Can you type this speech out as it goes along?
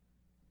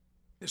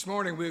This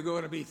morning we're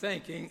going to be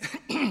thinking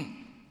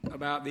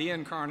about the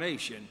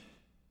incarnation.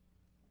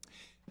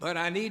 But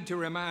I need to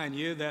remind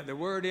you that the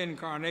word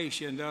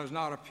incarnation does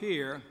not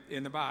appear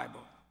in the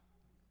Bible.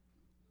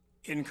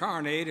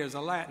 Incarnate is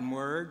a Latin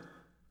word,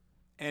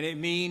 and it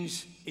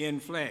means in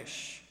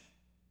flesh.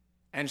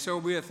 And so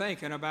we're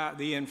thinking about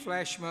the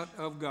enfleshment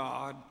of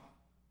God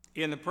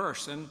in the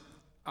person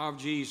of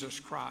Jesus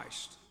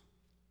Christ.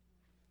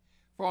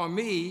 For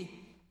me,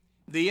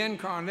 the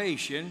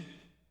incarnation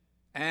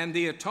and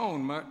the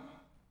atonement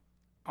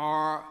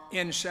are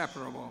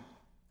inseparable.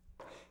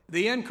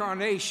 The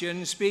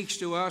incarnation speaks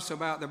to us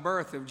about the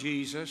birth of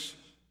Jesus,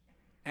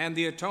 and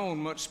the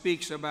atonement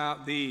speaks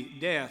about the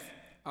death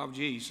of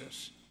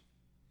Jesus.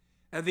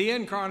 The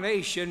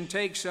incarnation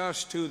takes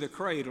us to the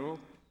cradle,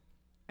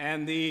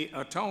 and the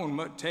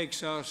atonement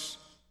takes us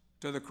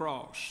to the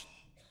cross.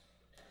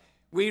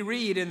 We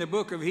read in the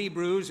book of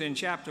Hebrews in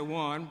chapter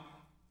 1,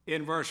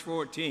 in verse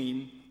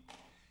 14,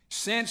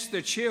 "Since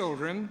the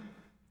children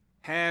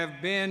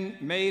have been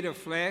made of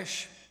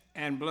flesh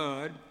and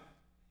blood,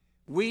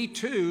 we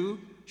too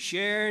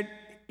shared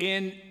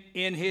in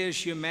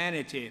his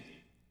humanity,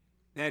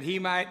 that he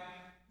might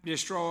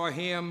destroy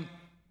him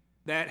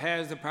that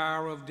has the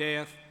power of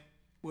death,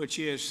 which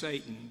is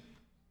Satan."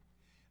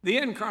 The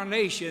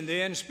incarnation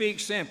then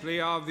speaks simply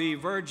of the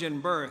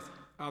virgin birth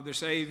of the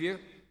Savior.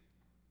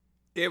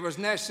 It was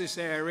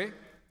necessary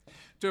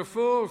to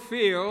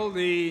fulfill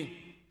the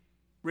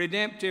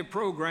redemptive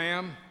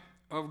program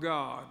of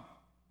God.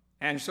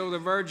 And so the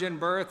virgin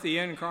birth, the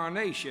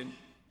incarnation,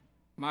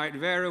 might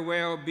very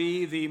well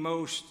be the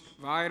most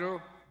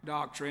vital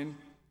doctrine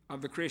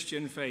of the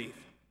Christian faith.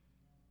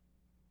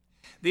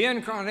 The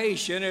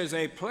incarnation is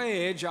a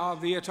pledge of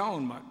the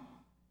atonement.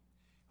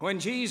 When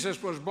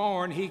Jesus was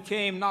born, he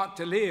came not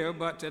to live,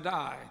 but to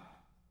die.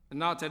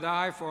 Not to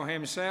die for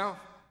himself,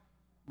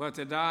 but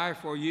to die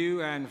for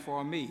you and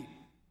for me.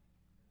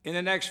 In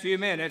the next few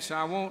minutes,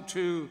 I want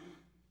to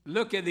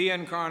look at the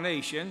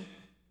incarnation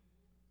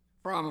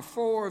from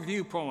 4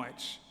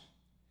 viewpoints.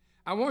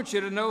 I want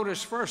you to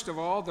notice, first of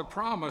all, the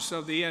promise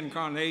of the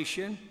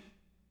incarnation,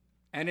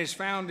 and it's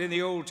found in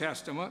the Old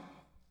Testament,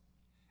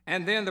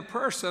 and then the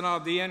person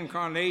of the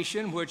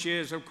incarnation, which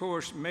is, of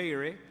course,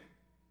 Mary,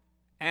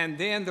 and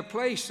then the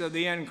place of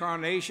the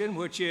incarnation,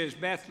 which is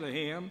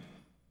Bethlehem,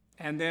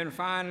 and then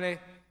finally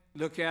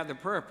look at the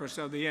purpose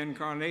of the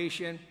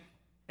incarnation,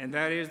 and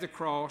that is the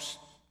cross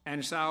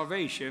and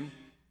salvation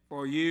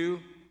for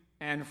you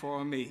and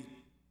for me.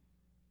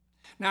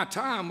 Now,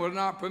 time will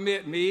not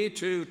permit me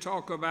to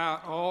talk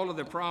about all of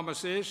the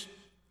promises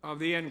of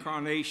the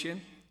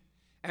incarnation,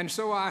 and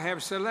so I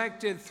have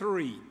selected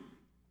 3.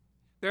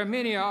 There are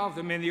many of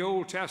them in the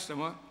Old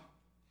Testament,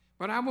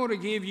 but I want to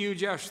give you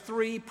just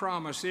 3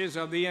 promises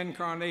of the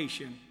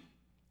incarnation.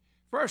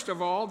 First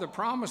of all, the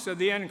promise of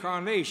the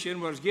incarnation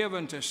was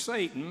given to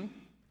Satan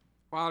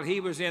while he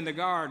was in the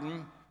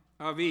Garden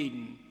of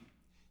Eden.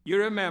 You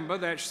remember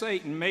that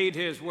Satan made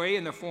his way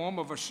in the form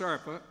of a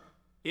serpent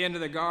into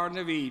the Garden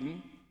of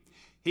Eden.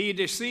 He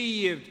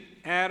deceived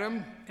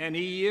Adam and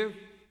Eve.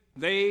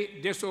 They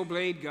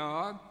disobeyed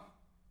God.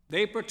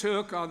 They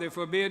partook of the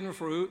forbidden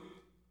fruit.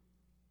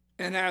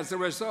 And as a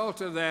result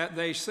of that,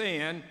 they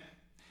sinned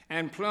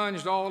and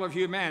plunged all of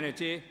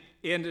humanity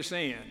into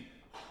sin.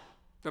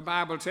 The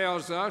Bible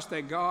tells us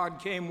that God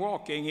came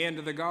walking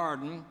into the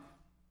garden.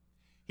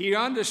 He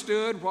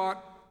understood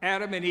what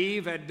Adam and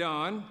Eve had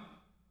done.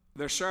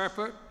 The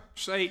serpent,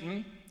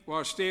 Satan,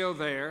 was still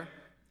there.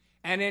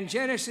 And in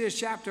Genesis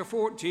chapter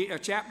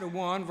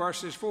 1,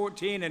 verses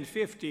 14 and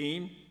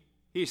 15,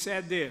 he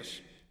said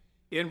this.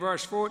 In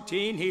verse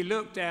 14, he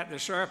looked at the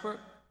serpent,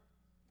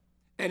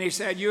 and he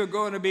said, "You're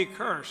going to be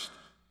cursed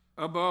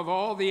above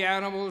all the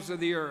animals of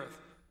the earth,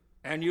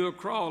 and you'll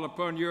crawl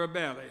upon your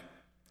belly."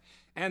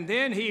 And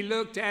then he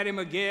looked at him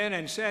again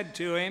and said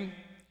to him,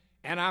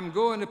 "And I'm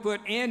going to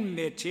put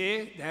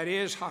enmity," that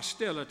is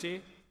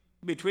hostility,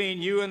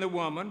 "between you and the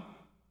woman,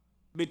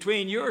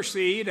 between your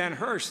seed and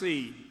her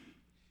seed.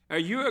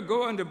 You're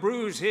going to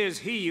bruise his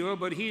heel,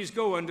 but he's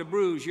going to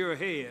bruise your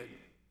head."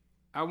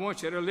 I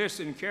want you to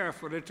listen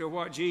carefully to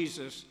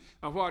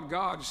what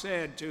God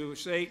said to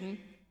Satan.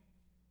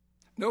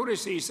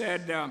 Notice he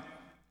said,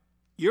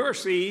 "Your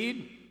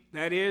seed,"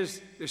 that is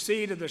the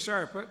seed of the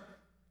serpent,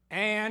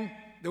 "and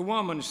the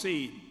woman's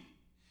seed."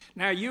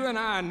 Now, you and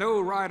I know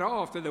right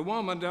off that the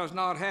woman does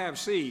not have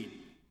seed,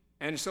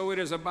 and so it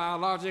is a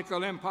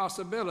biological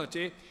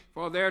impossibility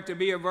for there to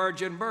be a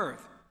virgin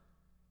birth.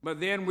 But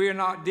then we're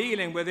not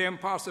dealing with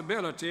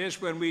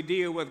impossibilities when we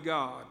deal with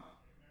God.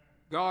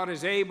 God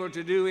is able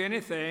to do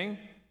anything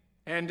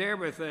and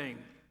everything.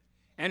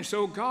 And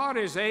so God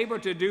is able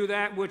to do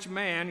that which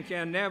man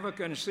can never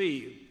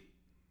conceive.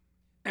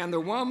 And the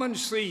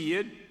woman's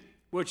seed,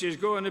 which is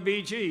going to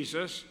be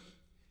Jesus,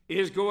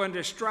 is going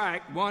to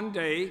strike one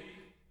day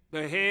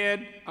the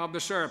head of the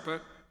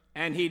serpent,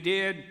 and he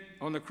did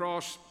on the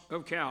cross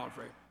of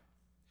Calvary.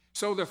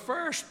 So the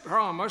first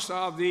promise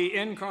of the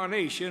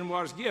incarnation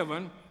was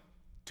given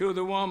to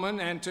the woman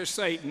and to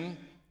Satan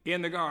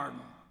in the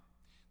garden.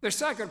 The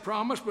second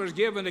promise was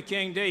given to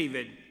King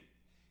David,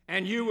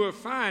 and you will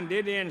find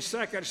it in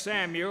 2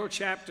 Samuel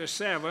chapter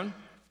 7,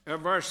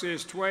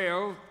 verses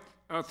 12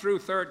 through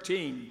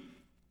 13.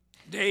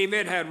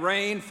 David had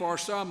reigned for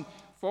some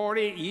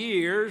 40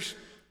 years,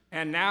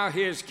 and now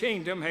his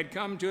kingdom had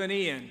come to an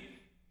end.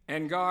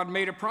 And God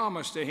made a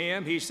promise to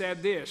him. He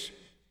said this,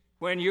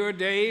 "When your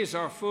days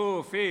are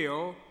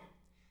fulfilled,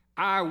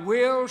 I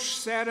will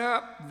set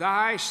up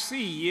thy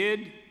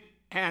seed,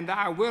 and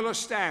I will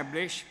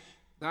establish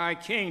thy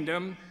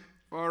kingdom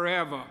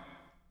forever."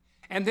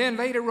 And then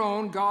later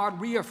on, God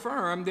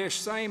reaffirmed this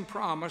same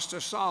promise to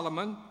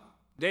Solomon,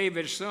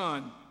 David's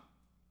son.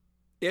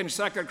 In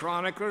 2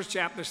 Chronicles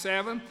chapter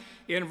 7,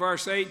 in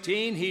verse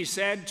 18, he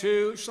said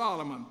to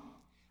Solomon,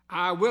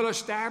 "I will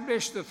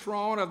establish the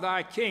throne of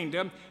thy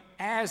kingdom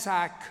as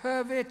I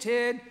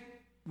coveted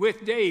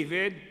with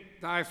David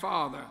thy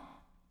father.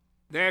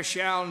 There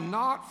shall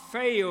not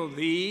fail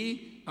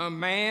thee a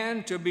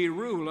man to be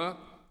ruler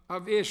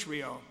of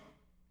Israel."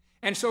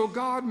 And so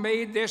God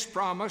made this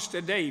promise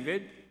to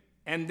David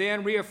and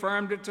then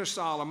reaffirmed it to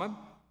Solomon.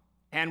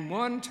 And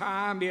one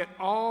time it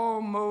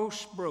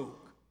almost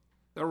broke.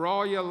 The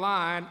royal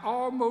line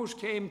almost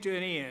came to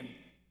an end.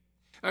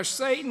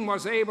 Satan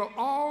was able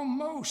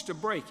almost to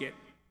break it.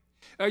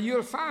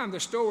 You'll find the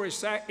story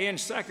in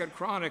 2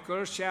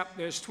 Chronicles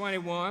chapters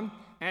 21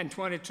 and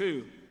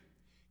 22.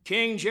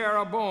 King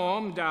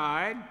Jeroboam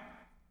died.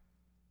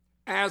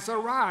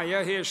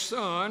 Azariah, his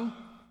son,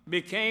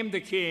 became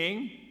the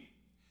king.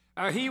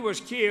 He was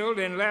killed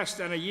in less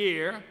than a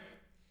year,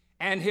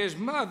 and his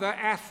mother,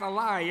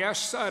 Athaliah,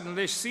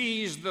 suddenly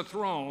seized the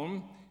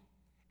throne,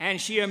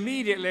 and she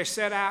immediately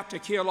set out to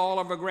kill all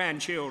of her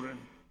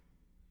grandchildren.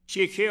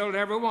 She killed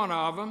every one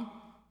of them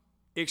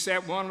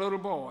except one little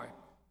boy.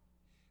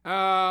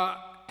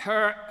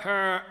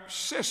 Her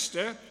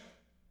sister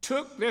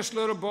took this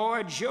little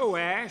boy,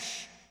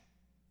 Joash.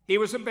 He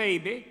was a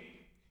baby.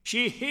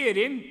 She hid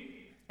him,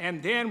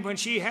 and then when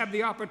she had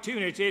the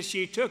opportunity,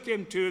 she took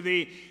him to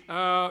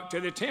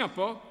the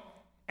temple,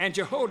 and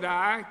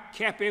Jehoiada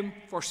kept him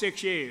for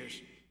 6 years.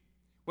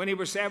 When he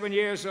was 7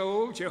 years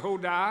old,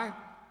 Jehoiada,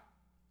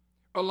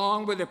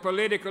 along with the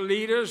political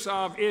leaders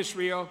of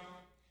Israel,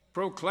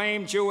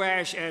 proclaimed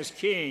Joash as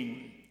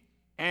king,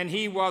 and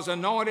he was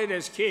anointed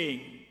as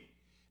king.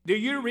 Do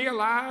you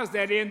realize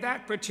that in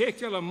that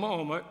particular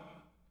moment,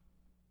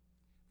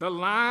 the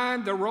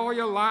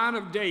royal line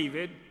of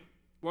David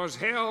was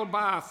held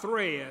by a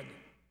thread,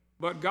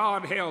 but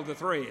God held the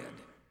thread.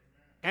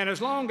 And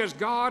as long as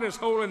God is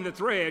holding the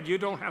thread, you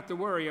don't have to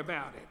worry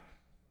about it.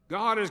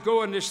 God is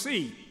going to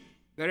see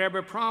that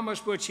every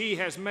promise which he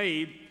has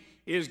made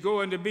is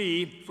going to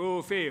be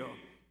fulfilled.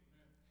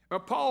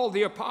 Paul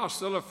the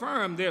apostle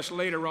affirmed this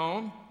later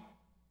on,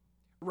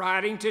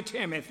 writing to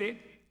Timothy.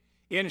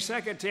 In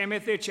 2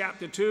 Timothy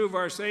chapter 2,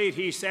 verse 8,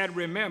 he said,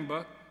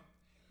 "Remember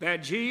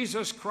that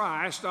Jesus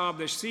Christ of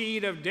the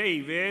seed of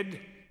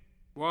David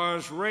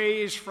was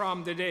raised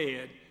from the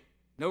dead."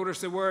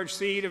 Notice the word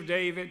seed of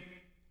David.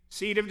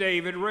 Seed of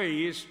David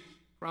raised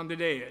from the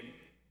dead.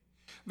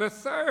 The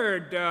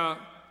third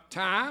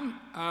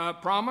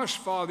promise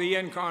for the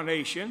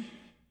incarnation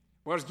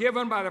was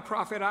given by the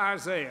prophet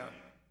Isaiah.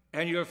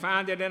 And you'll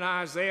find it in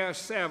Isaiah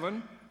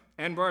 7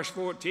 and verse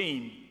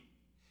 14.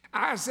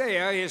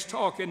 Isaiah is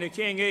talking to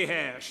King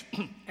Ahaz,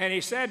 and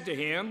he said to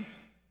him,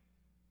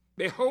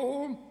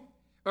 "Behold,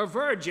 a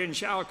virgin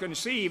shall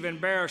conceive and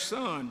bear a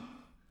son,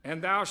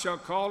 and thou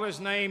shalt call his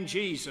name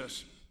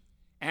Jesus."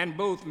 And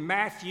both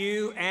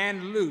Matthew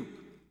and Luke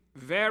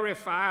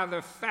verify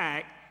the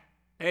fact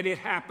that it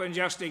happened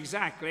just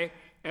exactly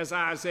as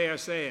Isaiah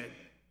said.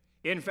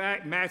 In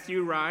fact,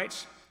 Matthew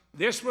writes,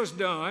 "This was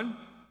done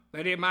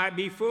that it might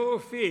be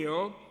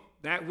fulfilled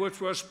that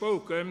which was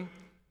spoken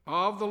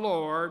of the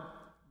Lord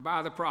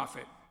by the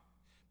prophet."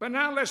 But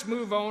now let's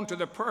move on to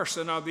the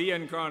person of the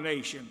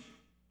incarnation.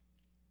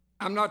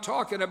 I'm not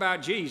talking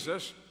about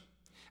Jesus.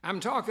 I'm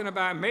talking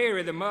about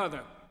Mary, the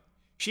mother.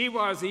 She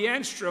was the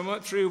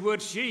instrument through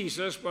which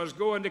Jesus was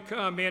going to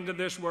come into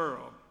this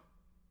world.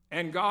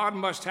 And God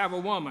must have a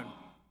woman.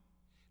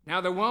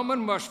 Now, the woman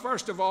must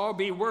first of all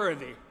be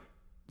worthy.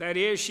 That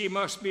is, she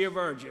must be a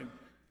virgin.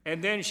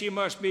 And then she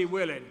must be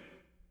willing.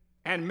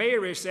 And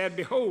Mary said,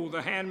 "Behold,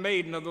 the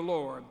handmaiden of the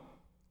Lord.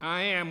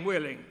 I am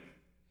willing."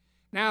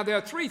 Now, there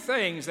are three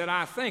things that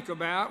I think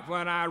about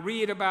when I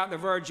read about the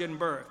virgin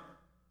birth.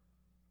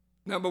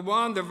 Number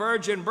one, the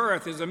virgin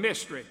birth is a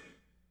mystery.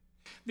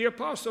 The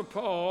Apostle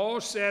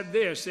Paul said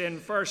this in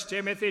 1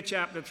 Timothy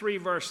chapter 3,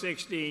 verse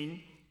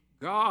 16,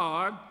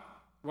 "God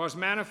was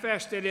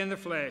manifested in the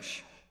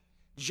flesh,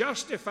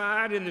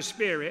 justified in the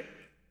Spirit,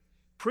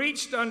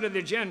 preached unto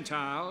the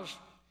Gentiles,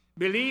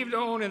 believed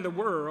on in the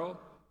world,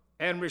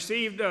 and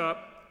received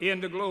up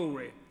into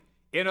glory."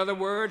 In other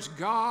words,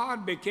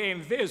 God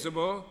became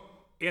visible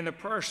in the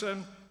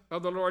person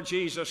of the Lord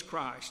Jesus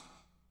Christ.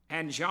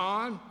 And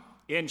John,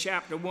 in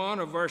chapter 1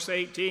 of verse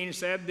 18,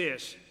 said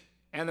this,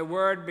 "And the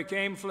Word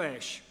became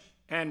flesh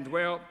and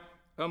dwelt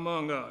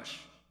among us."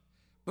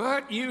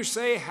 But you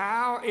say,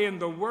 how in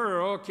the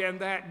world can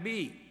that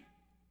be?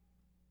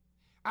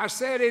 I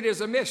said it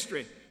is a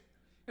mystery.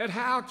 And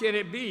how can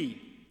it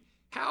be?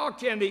 How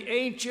can the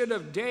Ancient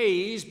of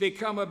Days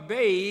become a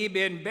babe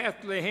in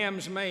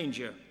Bethlehem's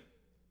manger?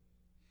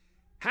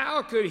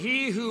 How could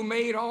he who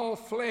made all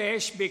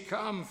flesh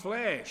become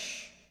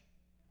flesh?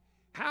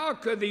 How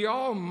could the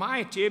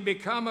Almighty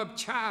become a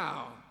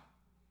child?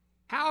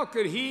 How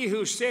could he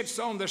who sits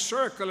on the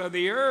circle of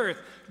the earth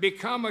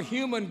become a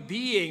human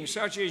being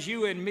such as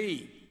you and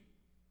me?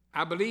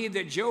 I believe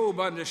that Job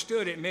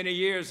understood it many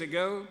years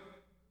ago.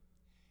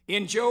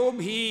 In Job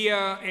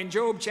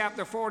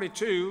chapter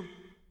 42,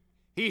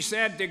 he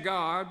said to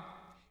God,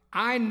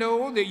 I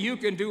know that you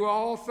can do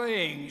all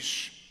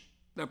things.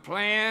 The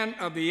plan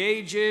of the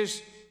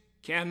ages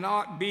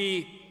cannot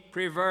be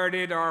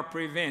perverted or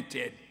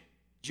prevented.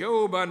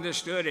 Job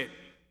understood it.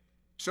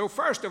 So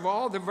first of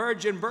all, the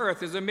virgin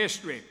birth is a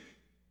mystery.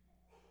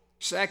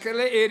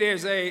 Secondly, it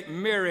is a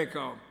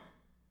miracle.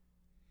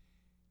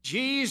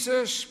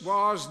 Jesus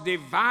was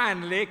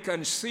divinely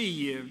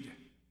conceived.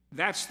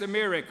 That's the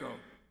miracle.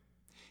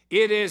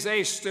 It is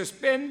a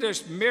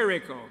stupendous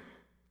miracle,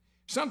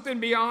 something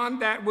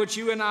beyond that which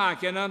you and I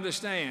can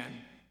understand.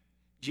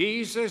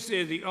 Jesus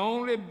is the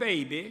only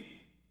baby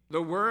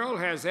the world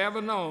has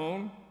ever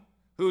known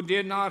who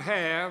did not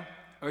have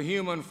a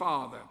human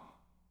father.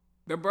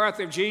 The birth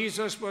of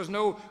Jesus was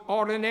no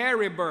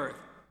ordinary birth.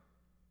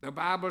 The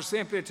Bible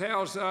simply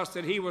tells us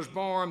that he was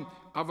born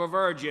of a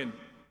virgin.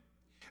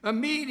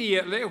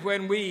 Immediately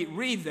when we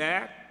read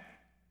that,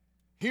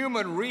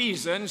 human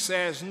reason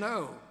says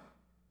no,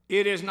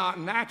 it is not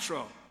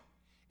natural.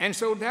 And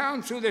so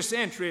down through the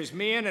centuries,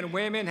 men and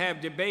women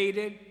have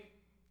debated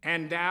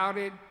and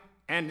doubted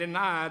and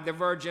denied the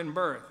virgin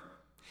birth.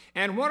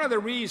 And one of the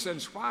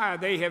reasons why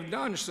they have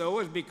done so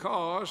is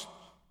because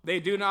they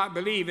do not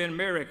believe in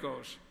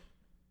miracles.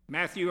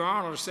 Matthew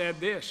Arnold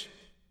said this,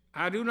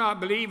 I do not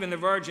believe in the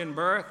virgin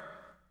birth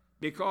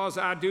because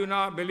I do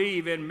not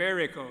believe in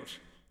miracles.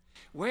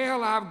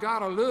 Well, I've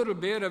got a little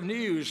bit of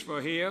news for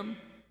him.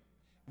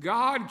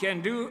 God can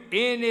do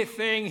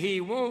anything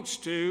he wants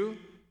to,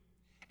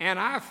 and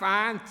I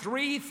find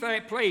three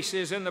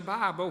places in the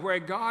Bible where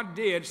God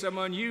did some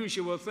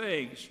unusual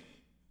things.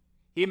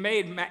 He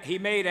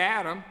made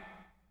Adam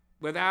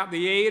without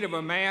the aid of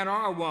a man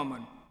or a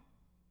woman.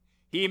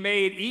 He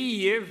made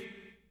Eve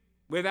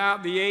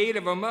without the aid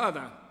of a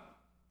mother.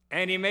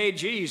 And he made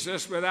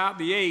Jesus without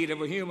the aid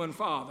of a human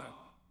father.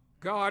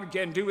 God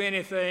can do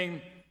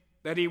anything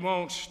that he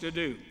wants to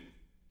do.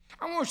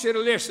 I want you to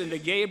listen to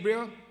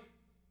Gabriel,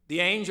 the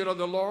angel of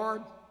the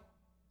Lord,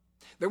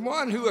 the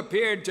one who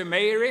appeared to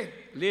Mary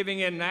living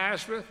in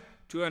Nazareth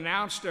to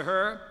announce to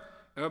her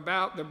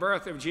about the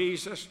birth of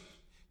Jesus.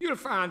 You'll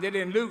find it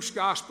in Luke's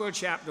Gospel,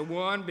 chapter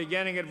 1,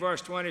 beginning at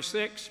verse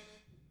 26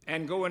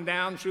 and going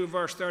down through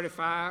verse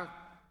 35.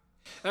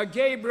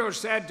 Gabriel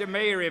said to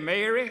Mary,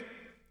 Mary,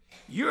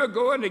 you're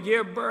going to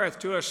give birth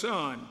to a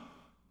son,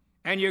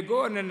 and you're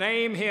going to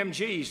name him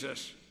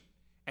Jesus,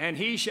 and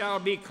he shall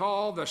be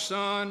called the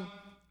Son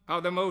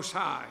of the Most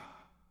High.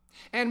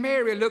 And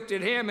Mary looked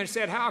at him and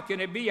said, how can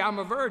it be? I'm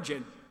a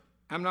virgin.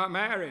 I'm not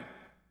married.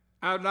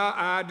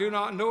 I do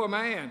not know a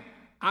man.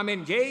 I'm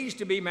engaged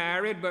to be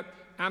married, but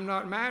I'm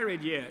not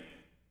married yet.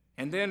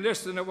 And then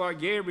listen to what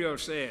Gabriel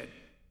said.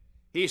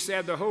 He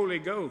said, the Holy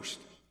Ghost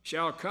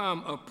shall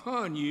come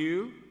upon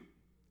you,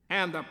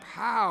 and the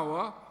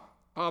power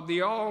of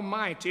the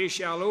Almighty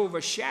shall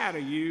overshadow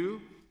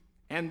you,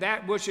 and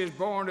that which is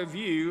born of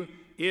you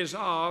is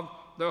of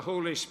the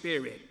Holy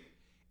Spirit.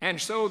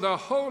 And so the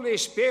Holy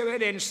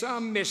Spirit, in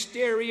some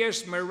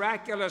mysterious,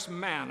 miraculous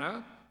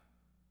manner,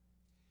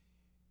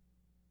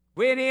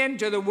 went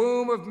into the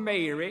womb of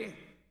Mary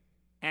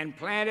and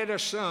planted a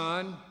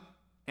son,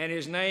 and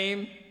his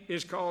name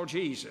is called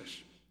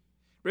Jesus.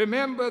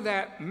 Remember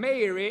that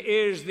Mary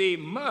is the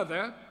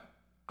mother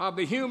of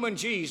the human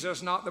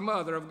Jesus, not the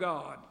mother of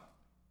God.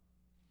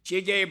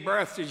 She gave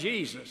birth to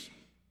Jesus.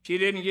 She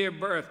didn't give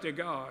birth to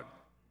God.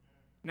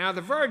 Now,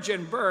 the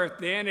virgin birth,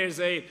 then, is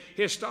a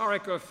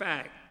historical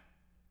fact.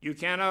 You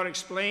cannot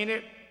explain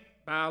it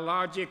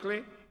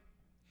biologically,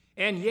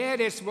 and yet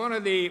it's one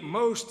of the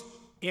most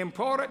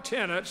important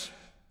tenets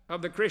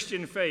of the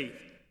Christian faith.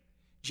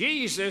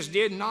 Jesus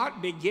did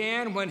not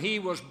begin when he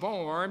was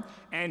born,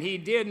 and he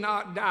did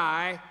not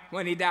die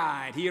when he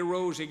died. He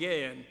arose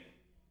again.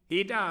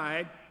 He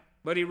died,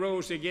 but he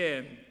rose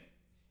again.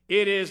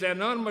 It is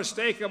an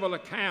unmistakable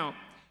account,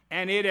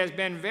 and it has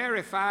been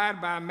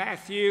verified by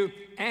Matthew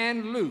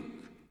and Luke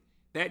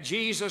that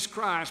Jesus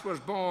Christ was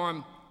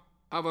born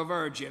of a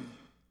virgin.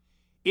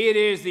 It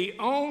is the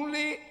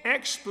only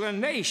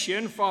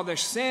explanation for the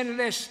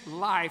sinless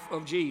life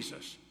of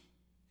Jesus.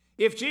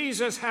 If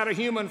Jesus had a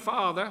human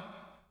father,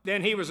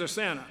 then he was a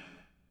sinner.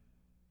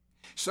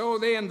 So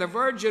then the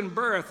virgin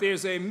birth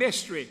is a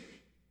mystery.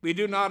 We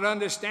do not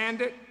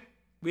understand it.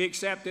 We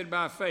accept it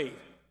by faith.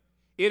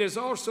 It is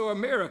also a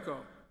miracle,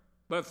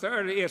 but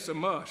thirdly, it's a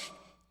must.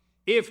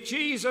 If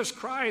Jesus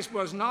Christ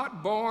was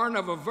not born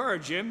of a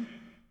virgin,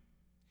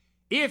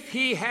 if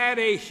he had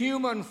a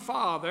human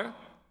father,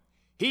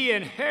 he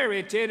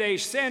inherited a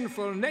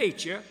sinful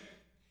nature,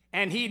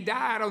 And he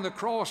died on the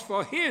cross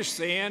for his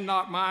sin,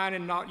 not mine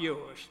and not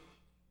yours.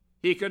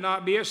 He could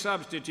not be a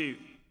substitute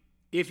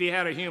if he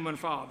had a human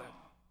father.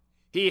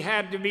 He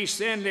had to be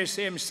sinless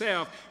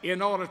himself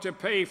in order to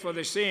pay for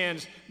the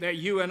sins that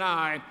you and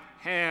I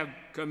have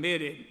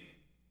committed.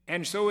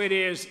 And so it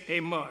is a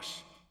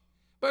must.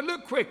 But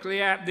look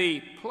quickly at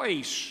the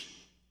place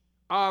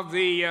of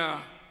the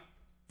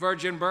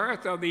virgin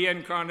birth, of the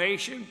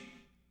incarnation.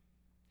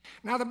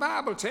 Now the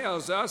Bible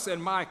tells us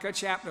in Micah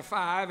chapter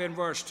 5 and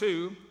verse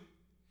 2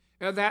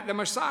 that the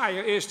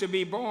Messiah is to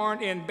be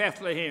born in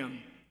Bethlehem.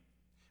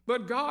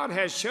 But God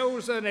has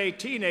chosen a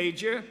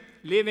teenager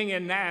living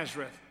in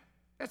Nazareth.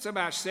 That's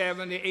about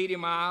 70, 80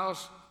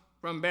 miles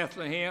from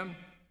Bethlehem.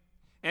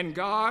 And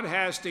God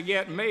has to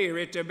get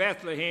Mary to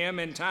Bethlehem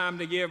in time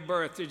to give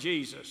birth to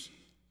Jesus.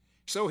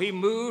 So he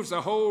moves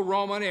the whole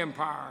Roman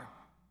Empire.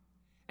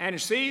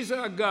 And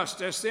Caesar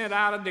Augustus sent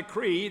out a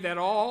decree that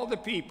all the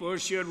people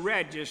should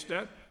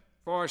register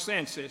for a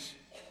census.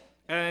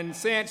 And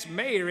since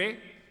Mary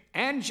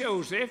and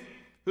Joseph,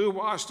 who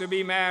was to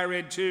be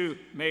married to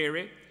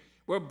Mary,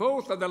 were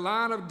both of the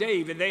line of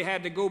David, they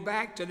had to go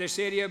back to the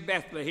city of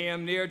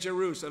Bethlehem near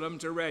Jerusalem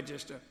to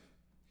register.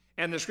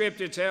 And the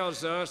scripture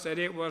tells us that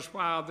it was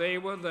while they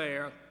were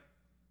there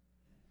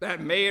that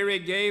Mary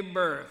gave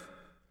birth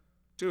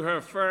to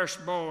her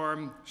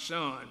firstborn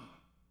son.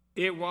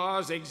 It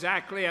was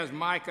exactly as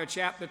Micah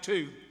chapter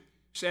 2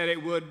 said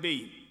it would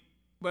be.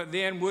 But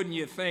then wouldn't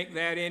you think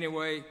that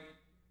anyway?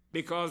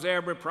 Because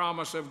every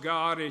promise of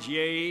God is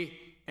yea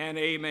and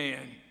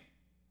amen.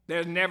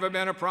 There's never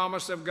been a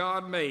promise of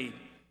God made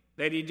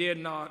that he did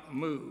not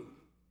move.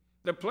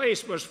 The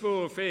place was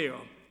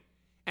fulfilled.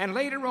 And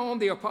later on,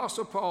 the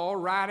Apostle Paul,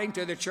 writing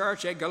to the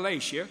church at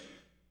Galatia,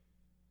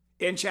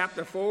 in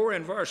chapter 4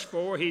 and verse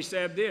 4, he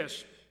said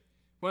this: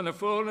 when the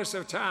fullness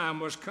of time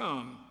was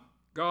come,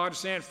 God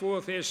sent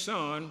forth his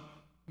Son,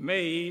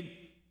 made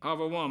of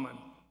a woman.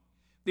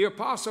 The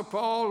Apostle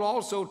Paul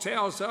also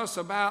tells us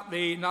about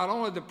not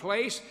only the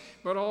place,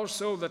 but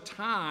also the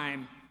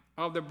time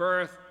of the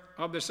birth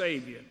of the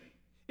Savior.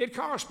 It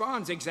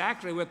corresponds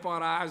exactly with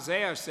what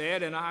Isaiah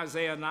said in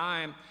Isaiah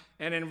 9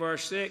 and in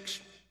verse 6,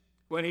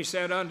 when he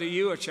said, unto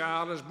you a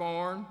child is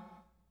born.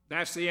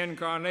 That's the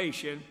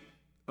incarnation.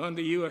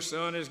 Unto you a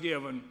son is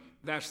given.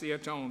 That's the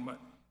atonement.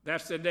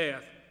 That's the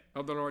death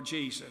of the Lord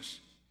Jesus.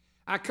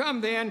 I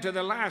come then to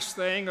the last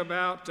thing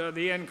about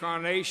the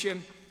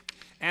incarnation,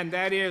 and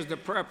that is the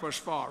purpose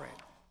for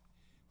it.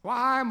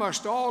 Why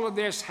must all of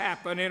this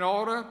happen in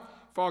order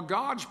for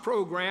God's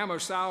program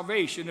of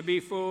salvation to be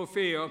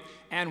fulfilled?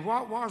 And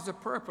what was the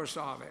purpose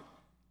of it?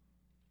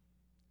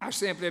 I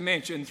simply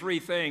mentioned three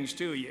things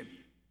to you.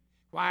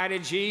 Why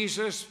did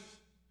Jesus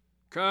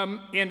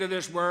come into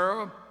this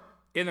world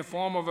in the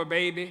form of a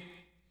baby?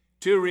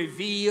 To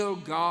reveal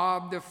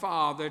God the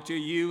Father to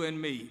you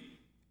and me.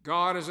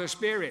 God is a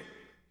spirit.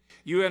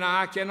 You and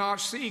I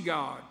cannot see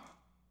God.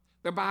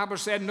 The Bible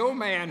said no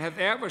man hath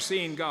ever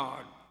seen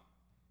God.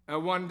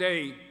 One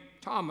day,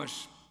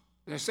 Thomas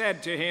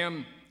said to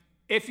him,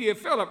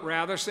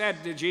 Philip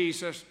said to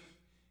Jesus,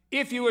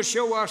 if you will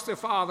show us the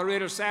Father,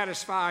 it'll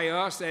satisfy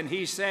us. And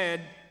he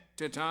said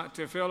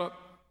to Philip,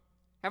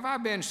 have I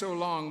been so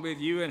long with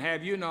you, and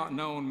have you not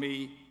known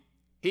me?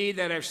 He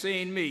that hath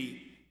seen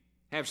me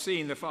have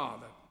seen the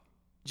Father.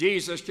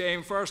 Jesus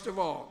came first of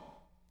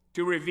all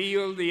to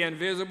reveal the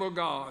invisible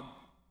God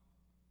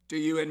to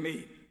you and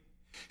me.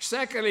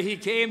 Secondly, he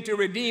came to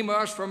redeem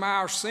us from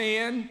our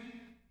sin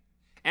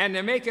and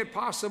to make it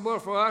possible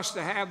for us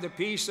to have the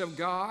peace of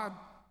God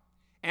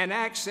and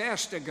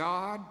access to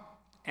God,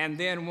 and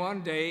then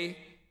one day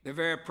the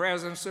very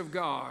presence of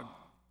God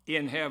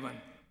in heaven.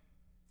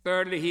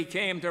 Thirdly, he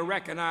came to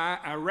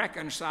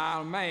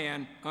reconcile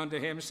man unto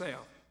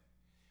himself.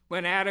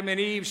 When Adam and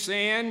Eve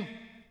sinned,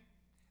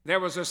 there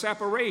was a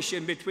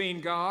separation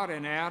between God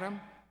and Adam,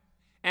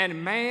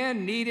 and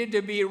man needed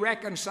to be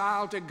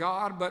reconciled to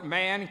God, but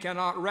man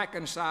cannot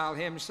reconcile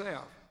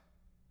himself.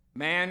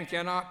 Man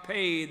cannot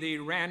pay the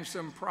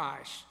ransom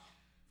price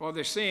for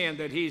the sin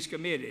that he's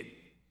committed.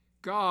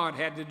 God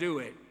had to do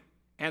it,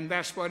 and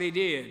that's what he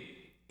did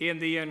in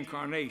the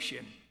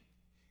incarnation.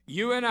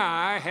 You and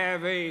I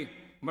have a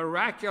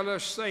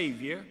miraculous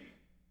Savior.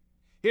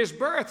 His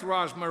birth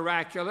was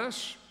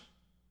miraculous.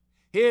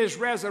 His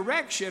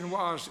resurrection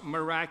was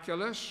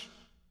miraculous.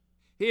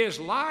 His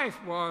life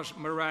was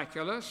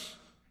miraculous.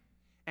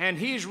 And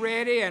he's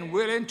ready and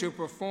willing to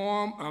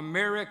perform a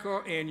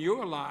miracle in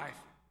your life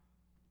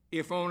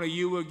if only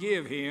you will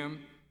give him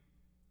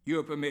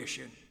your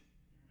permission.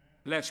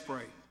 Let's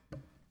pray.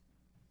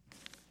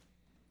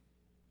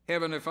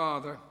 Heavenly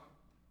Father,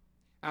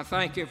 I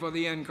thank you for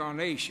the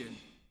incarnation.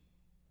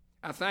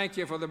 I thank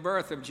you for the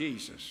birth of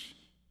Jesus.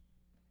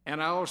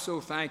 And I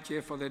also thank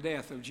you for the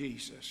death of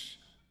Jesus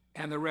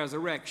and the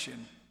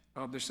resurrection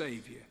of the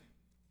Savior.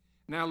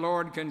 Now,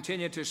 Lord,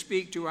 continue to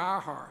speak to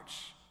our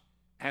hearts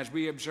as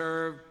we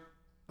observe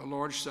the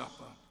Lord's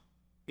Supper.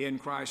 In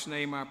Christ's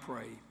name I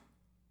pray.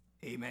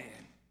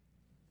 Amen.